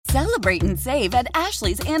Celebrate and save at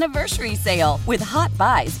Ashley's Anniversary Sale. With Hot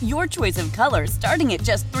Buys, your choice of colors starting at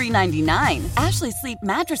just $3.99. Ashley Sleep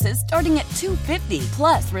mattresses starting at $2.50.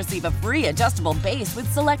 Plus, receive a free adjustable base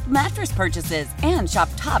with select mattress purchases. And shop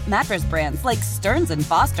top mattress brands like Stearns &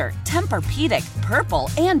 Foster, Tempur-Pedic, Purple,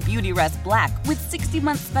 and Beautyrest Black with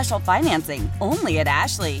 60-month special financing. Only at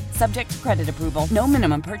Ashley. Subject to credit approval. No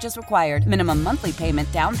minimum purchase required. Minimum monthly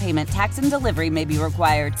payment, down payment, tax, and delivery may be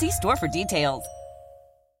required. See store for details.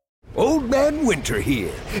 Old Man Winter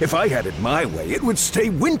here. If I had it my way, it would stay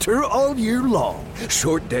winter all year long.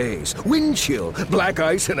 Short days, wind chill, black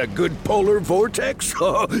ice, and a good polar vortex.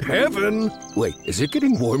 Oh, heaven. Wait, is it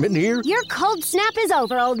getting warm in here? Your cold snap is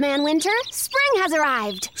over, Old Man Winter. Spring has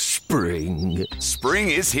arrived. Spring.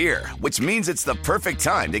 Spring is here, which means it's the perfect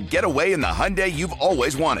time to get away in the Hyundai you've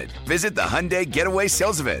always wanted. Visit the Hyundai Getaway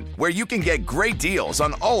Sales Event, where you can get great deals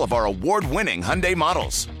on all of our award-winning Hyundai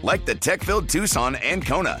models, like the tech-filled Tucson and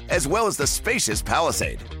Kona, as well as the spacious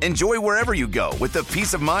Palisade. Enjoy wherever you go with the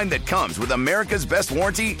peace of mind that comes with America's best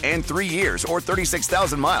warranty and 3 years or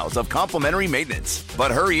 36,000 miles of complimentary maintenance.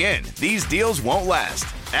 But hurry in, these deals won't last.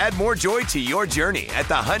 Add more joy to your journey at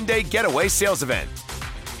the Hyundai Getaway Sales Event.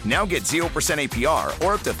 Now get 0% APR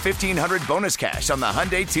or up to $1,500 bonus cash on the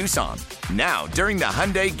Hyundai Tucson. Now, during the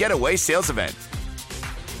Hyundai Getaway Sales Event.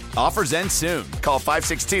 Offers end soon. Call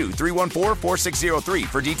 562-314-4603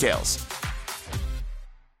 for details.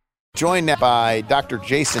 Joined by Dr.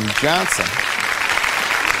 Jason Johnson,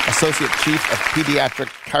 Associate Chief of Pediatric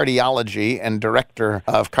Cardiology and Director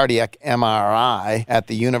of Cardiac MRI at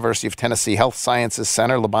the University of Tennessee Health Sciences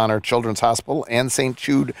Center, Le Bonheur Children's Hospital, and St.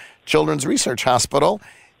 Jude Children's Research Hospital.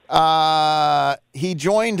 He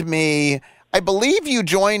joined me, I believe you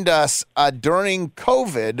joined us during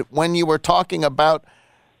COVID when you were talking about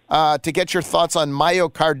to get your thoughts on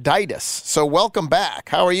myocarditis. So welcome back.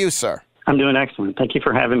 How are you, sir? I'm doing excellent. Thank you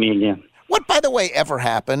for having me again. What, by the way, ever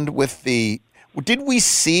happened with did we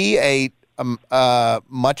see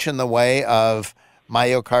much in the way of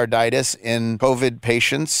myocarditis in COVID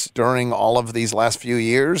patients during all of these last few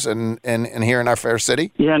years and here in our fair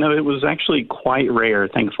city? Yeah, no, it was actually quite rare,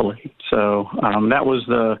 thankfully. So that was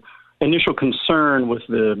the initial concern with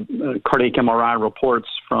the cardiac MRI reports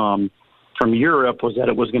from Europe, was that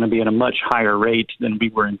it was going to be at a much higher rate than we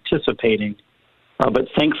were anticipating. But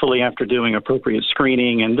thankfully, after doing appropriate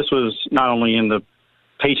screening, and this was not only in the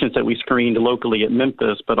patients that we screened locally at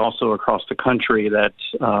Memphis, but also across the country, that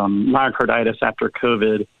myocarditis after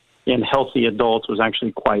COVID in healthy adults was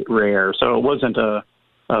actually quite rare. So it wasn't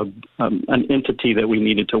an entity that we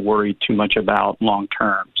needed to worry too much about long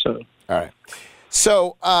term. So, all right.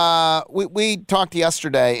 So we talked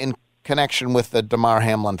yesterday in connection with the Damar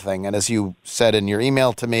Hamlin thing, and as you said in your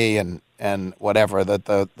email to me and whatever, that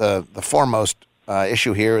the foremost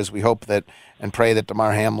issue here is we hope that and pray that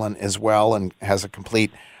Damar Hamlin is well and has a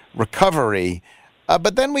complete recovery.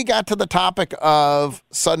 But then we got to the topic of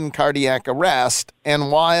sudden cardiac arrest,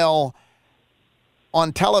 and while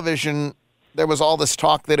on television there was all this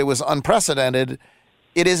talk that it was unprecedented,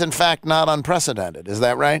 it is in fact not unprecedented. Is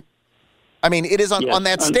that right? I mean, it is on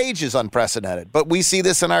that stage is unprecedented, but we see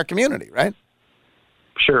this in our community, right?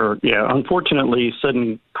 Sure, yeah. Unfortunately,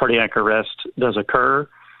 sudden cardiac arrest does occur.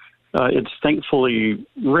 It's thankfully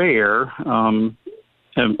rare, owing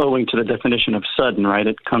to the definition of sudden, right?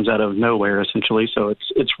 It comes out of nowhere, essentially. So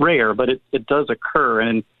it's rare, but it does occur.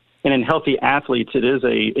 And in healthy athletes, it is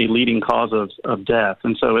a leading cause of death.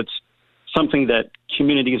 And so it's something that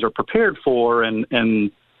communities are prepared for and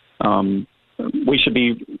we should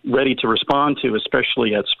be ready to respond to,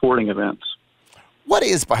 especially at sporting events. What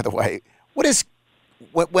is, by the way, what is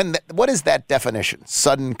that definition,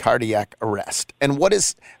 sudden cardiac arrest? And what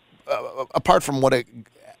is... apart from what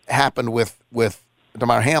happened with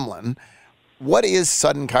Damar Hamlin, what is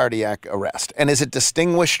sudden cardiac arrest? And is it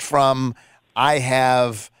distinguished from I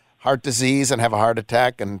have heart disease and have a heart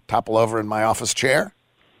attack and topple over in my office chair?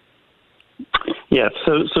 Yes,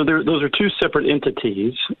 so those are two separate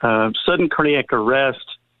entities. Sudden cardiac arrest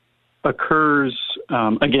occurs,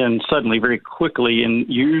 again, suddenly, very quickly, in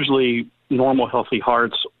usually normal, healthy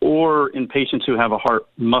hearts or in patients who have a heart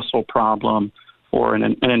muscle problem or an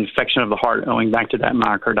infection of the heart owing back to that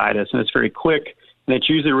myocarditis. And it's very quick, and it's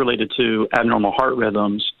usually related to abnormal heart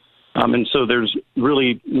rhythms. And so there's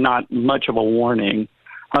really not much of a warning.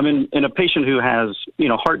 In a patient who has,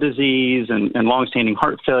 heart disease and longstanding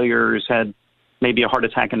heart failure, has had maybe a heart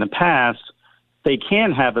attack in the past, they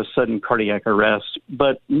can have a sudden cardiac arrest.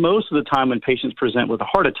 But most of the time when patients present with a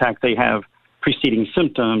heart attack, they have preceding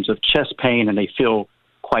symptoms of chest pain, and they feel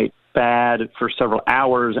quite bad for several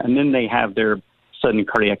hours, and then they have their sudden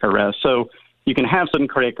cardiac arrest. So you can have sudden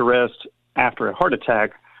cardiac arrest after a heart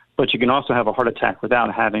attack, but you can also have a heart attack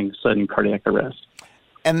without having sudden cardiac arrest.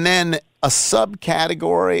 And then a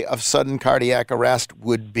subcategory of sudden cardiac arrest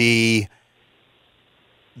would be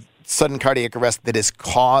sudden cardiac arrest that is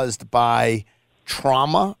caused by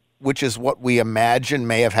trauma, which is what we imagine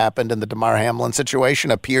may have happened in the Damar Hamlin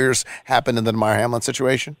situation, appears happened in the Damar Hamlin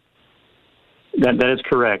situation? That is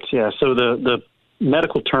correct, yeah. So the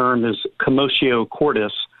medical term is commotio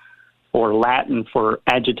cordis, or Latin for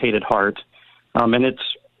agitated heart. And it's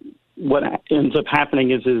what ends up happening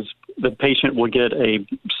is the patient will get a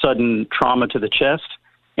sudden trauma to the chest,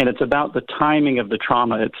 and it's about the timing of the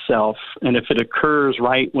trauma itself. And if it occurs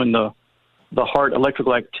right when the heart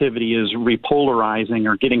electrical activity is repolarizing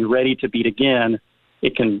or getting ready to beat again,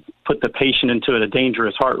 it can put the patient into a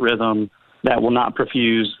dangerous heart rhythm that will not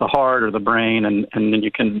perfuse the heart or the brain, and then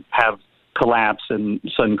you can have collapse and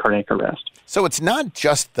sudden cardiac arrest. So it's not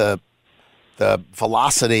just the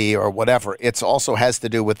velocity or whatever. It also has to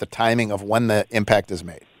do with the timing of when the impact is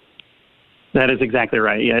made. That is exactly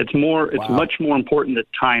right. Yeah, it's much more important than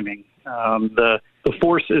timing. The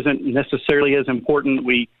force isn't necessarily as important.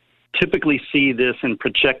 We typically see this in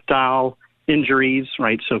projectile injuries,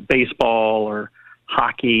 right? So baseball or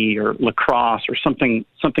hockey or lacrosse or something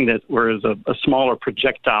that where is a smaller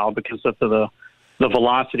projectile because of the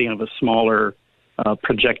velocity of a smaller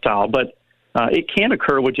projectile. But it can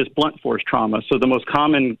occur with just blunt force trauma. So the most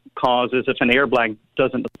common cause is if an airbag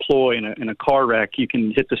doesn't deploy in a car wreck, you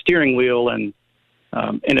can hit the steering wheel, and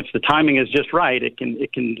if the timing is just right, it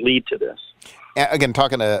can lead to this. Again,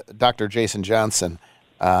 talking to Dr. Jason Johnson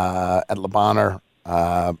at Le Bonheur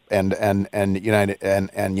and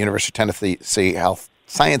University of Tennessee Health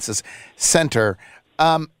Sciences Center.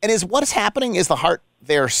 And is what is happening? Is the heart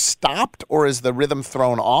there stopped, or is the rhythm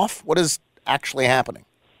thrown off? What is actually happening?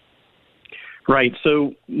 Right.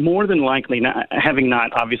 So more than likely, having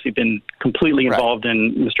not obviously been completely involved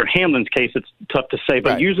in Mr. Hamlin's case, it's tough to say.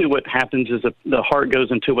 But usually what happens is the heart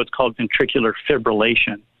goes into what's called ventricular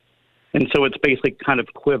fibrillation. And so it's basically kind of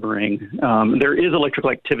quivering. There is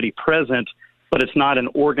electrical activity present, but it's not an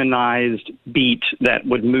organized beat that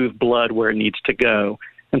would move blood where it needs to go.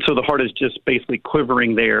 And so the heart is just basically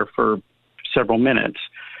quivering there for several minutes.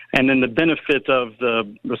 And then the benefit of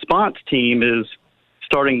the response team is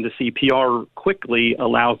starting the CPR quickly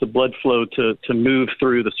allows the blood flow to move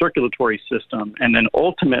through the circulatory system. And then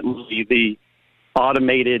ultimately the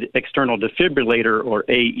automated external defibrillator, or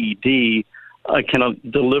AED, can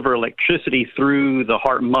deliver electricity through the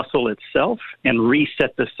heart muscle itself and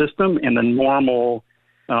reset the system, and the normal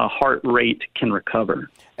heart rate can recover.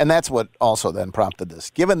 And that's what also then prompted this.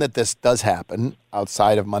 Given that this does happen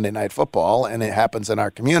outside of Monday Night Football and it happens in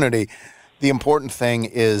our community, the important thing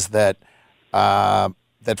is that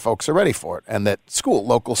that folks are ready for it, and that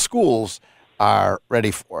local schools are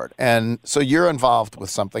ready for it. And so you're involved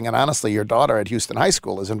with something, and honestly, your daughter at Houston High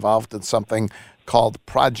School is involved in something called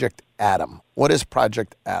Project Adam. What is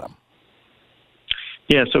Project Adam?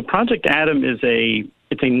 Yeah, so Project Adam is a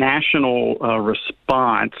national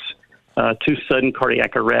response to sudden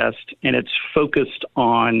cardiac arrest, and it's focused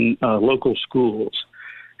on local schools.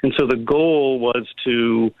 And so the goal was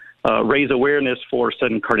to raise awareness for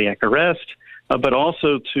sudden cardiac arrest, but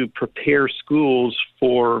also to prepare schools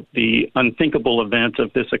for the unthinkable event of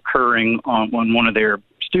this occurring on one of their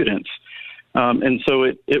students. And so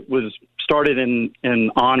it was started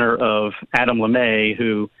in honor of Adam LeMay,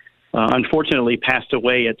 who unfortunately passed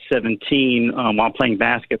away at 17 while playing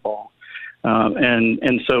basketball.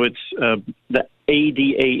 And so it's the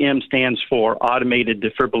ADAM stands for Automated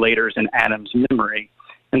Defibrillators in Adam's Memory.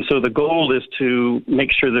 And so the goal is to make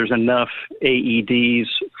sure there's enough AEDs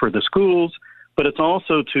for the schools, but it's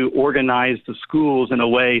also to organize the schools in a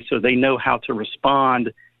way so they know how to respond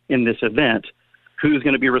in this event. Who's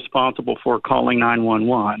going to be responsible for calling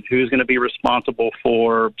 911? Who's going to be responsible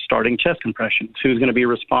for starting chest compressions? Who's going to be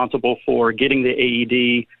responsible for getting the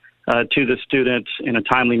AED to the students in a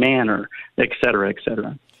timely manner, et cetera, et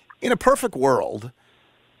cetera? In a perfect world,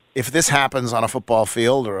 if this happens on a football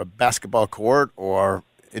field or a basketball court or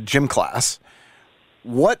a gym class,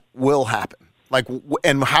 what will happen?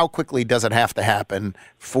 And how quickly does it have to happen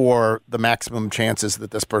for the maximum chances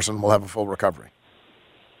that this person will have a full recovery?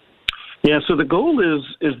 Yeah, so the goal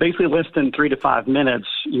is basically less than 3 to 5 minutes.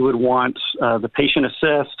 You would want the patient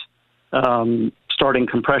assessed, starting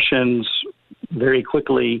compressions very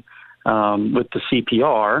quickly with the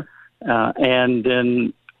CPR, and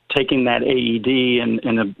then taking that AED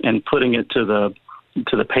and putting it to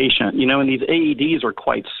the patient. And these AEDs are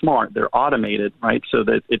quite smart. They're automated, right? So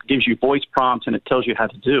that it gives you voice prompts and it tells you how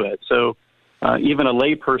to do it. So even a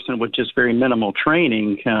layperson with just very minimal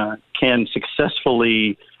training can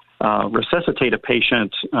successfully resuscitate a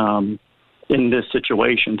patient in this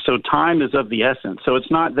situation. So time is of the essence. So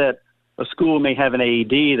it's not that a school may have an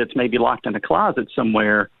AED that's maybe locked in a closet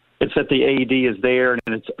somewhere. It's that the AED is there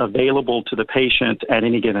and it's available to the patient at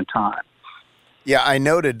any given time. Yeah, I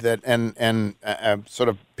noted that, and sort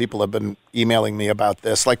of people have been emailing me about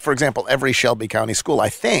this. Like, for example, every Shelby County school, I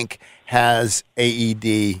think, has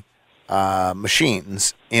AED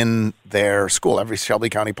machines in their school. Every Shelby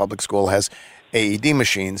County public school has AED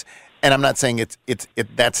machines, and I'm not saying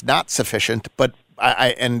that's not sufficient, but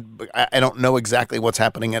I don't know exactly what's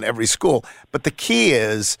happening at every school. But the key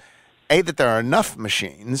is, A, that there are enough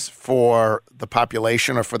machines for the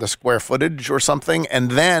population or for the square footage or something, and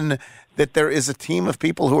then that there is a team of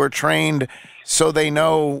people who are trained so they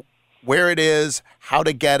know where it is, how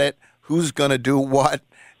to get it, who's going to do what,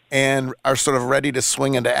 and are sort of ready to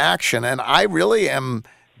swing into action. And I really am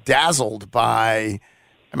dazzled by,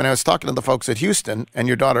 I was talking to the folks at Houston, and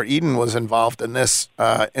your daughter Eden was involved in this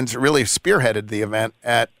and really spearheaded the event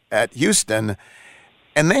at Houston.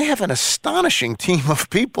 And they have an astonishing team of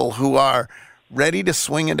people who are ready to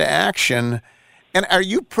swing into action. And are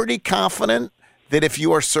you pretty confident that if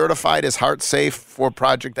you are certified as heart safe for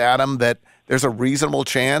Project Adam, that there's a reasonable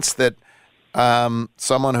chance that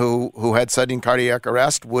someone who had sudden cardiac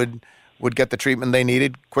arrest would get the treatment they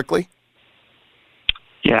needed quickly?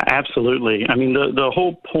 Yeah, absolutely. The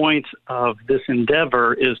whole point of this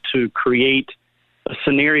endeavor is to create a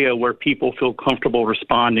scenario where people feel comfortable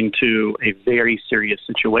responding to a very serious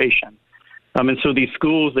situation. And so these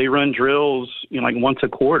schools, they run drills, like once a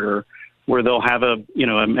quarter, where they'll have a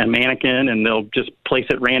mannequin and they'll just place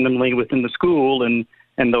it randomly within the school and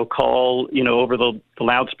they'll call, over the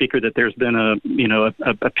loudspeaker that there's been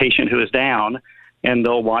a patient who is down, and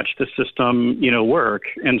they'll watch the system, work.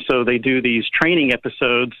 And so they do these training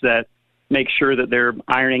episodes that make sure that they're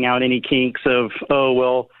ironing out any kinks of,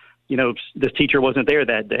 this teacher wasn't there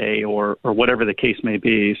that day or whatever the case may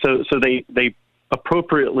be. So they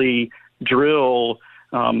appropriately drill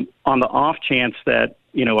on the off chance that,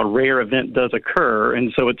 a rare event does occur.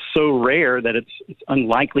 And so it's so rare that it's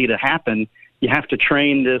unlikely to happen. You have to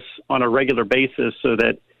train this on a regular basis so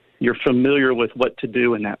that you're familiar with what to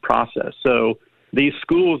do in that process. So these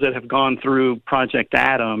schools that have gone through Project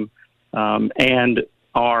Adam and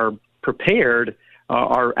are prepared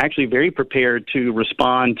are actually very prepared to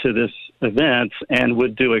respond to this event and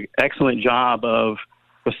would do an excellent job of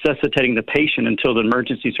resuscitating the patient until the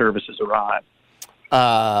emergency services arrive.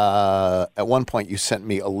 At one point, you sent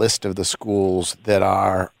me a list of the schools that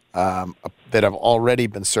are that have already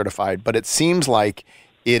been certified, but it seems like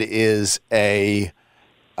it is a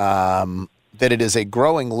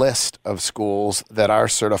growing list of schools that are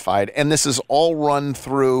certified, and this is all run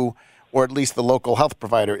through, or at least the local health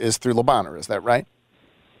provider is through Le Bonheur. Is that right?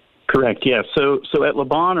 Correct. Yes. So at Le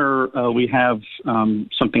Bonheur, we have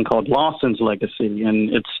something called Lawson's Legacy,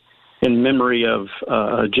 and it's in memory of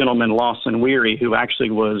a gentleman, Lawson Weary, who actually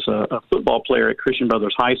was a football player at Christian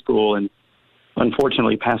Brothers High School and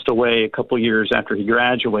unfortunately passed away a couple years after he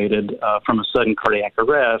graduated from a sudden cardiac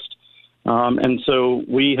arrest. And so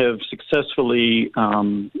we have successfully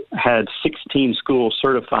had 16 schools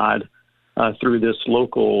certified through this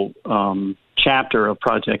local chapter of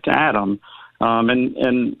Project Adam.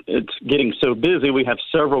 And it's getting so busy. We have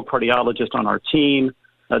several cardiologists on our team.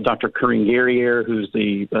 Dr. Corinne Guerriere, who's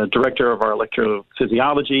the director of our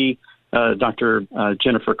electrophysiology, Dr.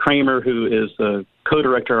 Jennifer Kramer, who is the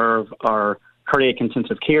co-director of our cardiac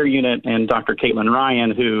intensive care unit, and Dr. Caitlin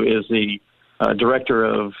Ryan, who is the director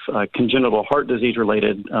of congenital heart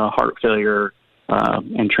disease-related heart failure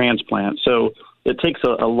and transplant. So it takes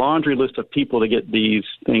a laundry list of people to get these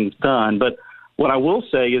things done. But what I will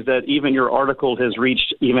say is that even your article has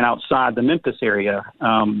reached even outside the Memphis area.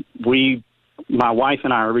 My wife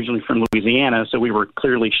and I are originally from Louisiana, so we were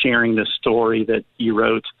clearly sharing this story that you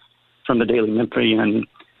wrote from the Daily Memphian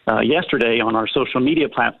yesterday on our social media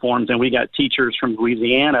platforms, and we got teachers from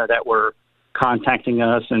Louisiana that were contacting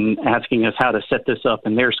us and asking us how to set this up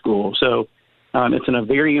in their school. So it's a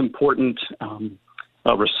very important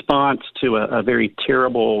response to a very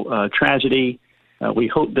terrible tragedy. We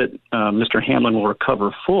hope that Mr. Hamlin will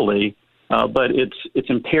recover fully. But it's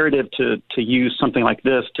imperative to use something like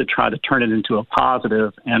this to try to turn it into a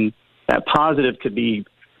positive, and that positive could be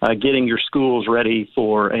getting your schools ready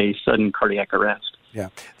for a sudden cardiac arrest. Yeah.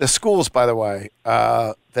 The schools, by the way,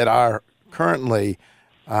 that are currently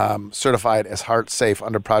certified as heart safe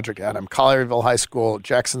under Project Adam: Collierville High School,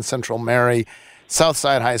 Jackson Central Mary,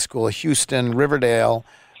 Southside High School, Houston, Riverdale,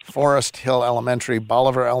 Forest Hill Elementary,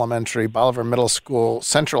 Bolivar Elementary, Bolivar Middle School,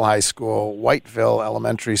 Central High School, Whiteville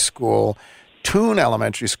Elementary School, Toon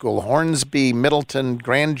Elementary School, Hornsby, Middleton,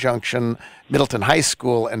 Grand Junction, Middleton High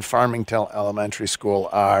School, and Farmington Elementary School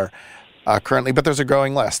are currently, but there's a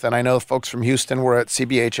growing list. And I know folks from Houston were at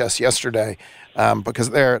CBHS yesterday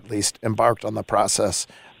because they're at least embarked on the process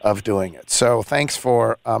of doing it. So thanks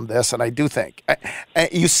for this. And I do think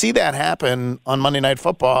you see that happen on Monday Night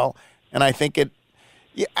Football, and I think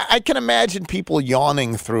I can imagine people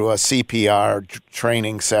yawning through a CPR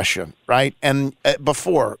training session, right? And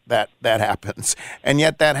before that happens. And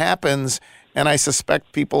yet that happens, and I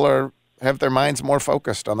suspect people have their minds more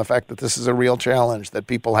focused on the fact that this is a real challenge that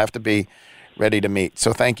people have to be ready to meet.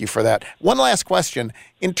 So thank you for that. One last question.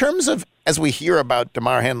 In terms of, as we hear about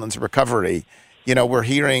Damar Hamlin's recovery, we're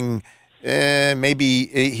hearing maybe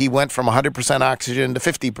he went from 100% oxygen to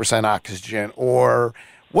 50% oxygen, or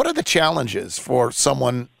what are the challenges for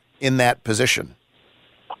someone in that position?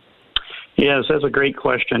 Yes, that's a great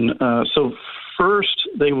question. So first,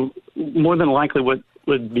 they more than likely what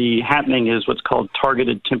would be happening is what's called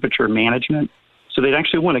targeted temperature management. So they'd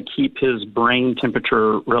actually want to keep his brain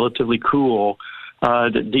temperature relatively cool.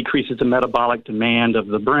 That decreases the metabolic demand of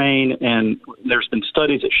the brain, and there's been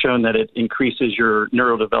studies that shown that it increases your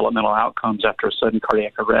neurodevelopmental outcomes after a sudden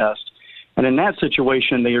cardiac arrest. And in that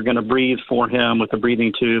situation, they are going to breathe for him with a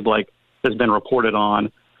breathing tube like has been reported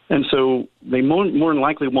on. And so they more than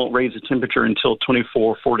likely won't raise the temperature until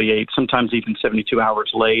 24, 48, sometimes even 72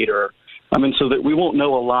 hours later. So that we won't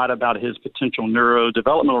know a lot about his potential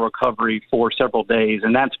neurodevelopmental recovery for several days,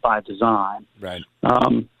 and that's by design. Right.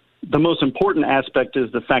 The most important aspect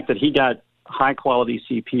is the fact that he got high-quality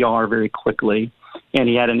CPR very quickly, and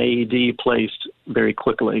he had an AED placed very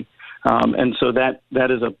quickly. And so that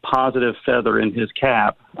is a positive feather in his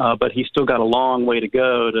cap, but he's still got a long way to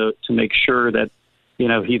go to make sure that,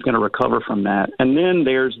 he's going to recover from that. And then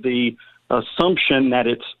there's the assumption that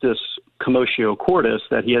it's this commotio cordis,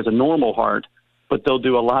 that he has a normal heart, but they'll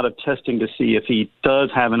do a lot of testing to see if he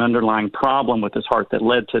does have an underlying problem with his heart that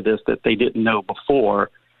led to this that they didn't know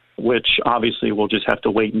before, which obviously we'll just have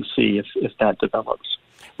to wait and see if that develops.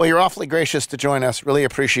 Well, you're awfully gracious to join us. Really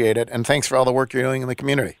appreciate it. And thanks for all the work you're doing in the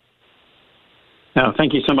community. No,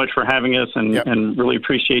 thank you so much for having us, and really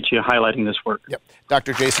appreciate you highlighting this work. Yep.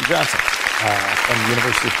 Dr. Jason Johnson from the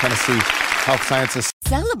University of Tennessee Health Sciences.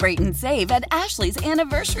 Celebrate and save at Ashley's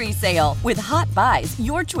Anniversary Sale. With Hot Buys,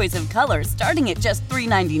 your choice of colors starting at just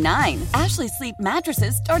 $3.99. Ashley Sleep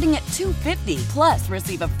mattresses starting at $2.50. Plus,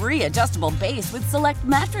 receive a free adjustable base with select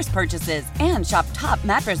mattress purchases. And shop top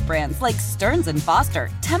mattress brands like Stearns & Foster,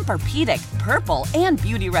 Tempur-Pedic, Purple, and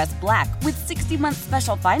Beautyrest Black with 60-month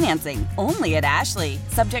special financing. Only at Ashley.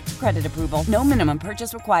 Subject to credit approval. No minimum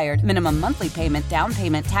purchase required. Minimum monthly payment, down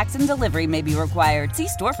payment, tax, and delivery may be required. See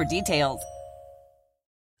store for details.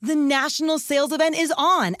 The national sales event is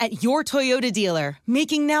on at your Toyota dealer,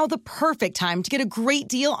 making now the perfect time to get a great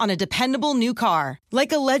deal on a dependable new car.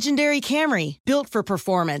 Like a legendary Camry, built for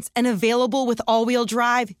performance and available with all-wheel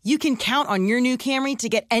drive, you can count on your new Camry to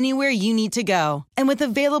get anywhere you need to go. And with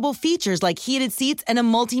available features like heated seats and a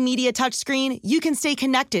multimedia touchscreen, you can stay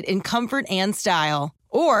connected in comfort and style.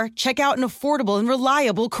 Or check out an affordable and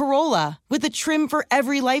reliable Corolla with a trim for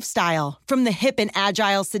every lifestyle. From the hip and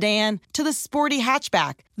agile sedan to the sporty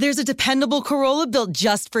hatchback, there's a dependable Corolla built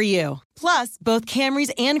just for you. Plus, both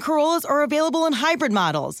Camrys and Corollas are available in hybrid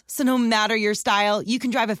models, so no matter your style, you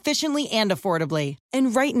can drive efficiently and affordably.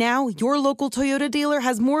 And right now, your local Toyota dealer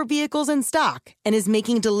has more vehicles in stock and is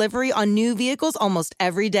making delivery on new vehicles almost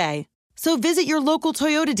every day. So visit your local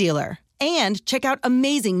Toyota dealer. And check out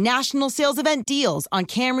amazing national sales event deals on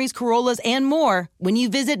Camrys, Corollas, and more when you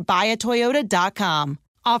visit buyatoyota.com.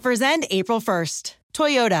 Offers end April 1st.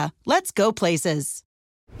 Toyota, let's go places.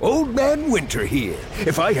 Old Man Winter here.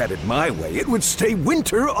 If I had it my way, it would stay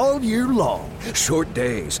winter all year long. Short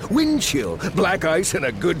days, wind chill, black ice, and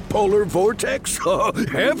a good polar vortex. Oh,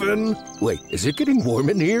 heaven. Wait, is it getting warm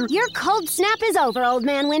in here? Your cold snap is over, Old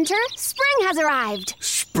Man Winter. Spring has arrived.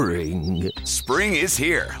 Spring. Spring is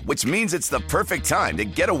here, which means it's the perfect time to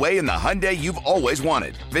get away in the Hyundai you've always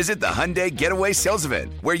wanted. Visit the Hyundai Getaway Sales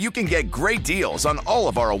Event, where you can get great deals on all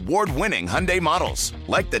of our award-winning Hyundai models,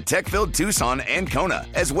 like the tech-filled Tucson and Kona,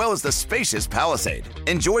 as well as the spacious Palisade.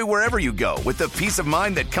 Enjoy wherever you go with the peace of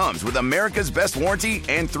mind that comes with America's best warranty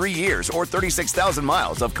and 3 years or 36,000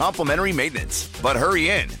 miles of complimentary maintenance. But hurry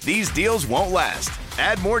in, these deals won't last.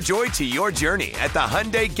 Add more joy to your journey at the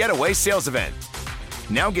Hyundai Getaway Sales Event.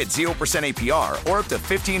 Now get 0% APR or up to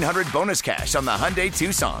 $1,500 bonus cash on the Hyundai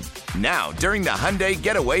Tucson. Now, during the Hyundai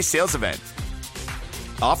Getaway Sales Event.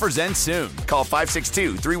 Offers end soon. Call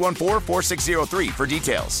 562-314-4603 for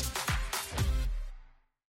details.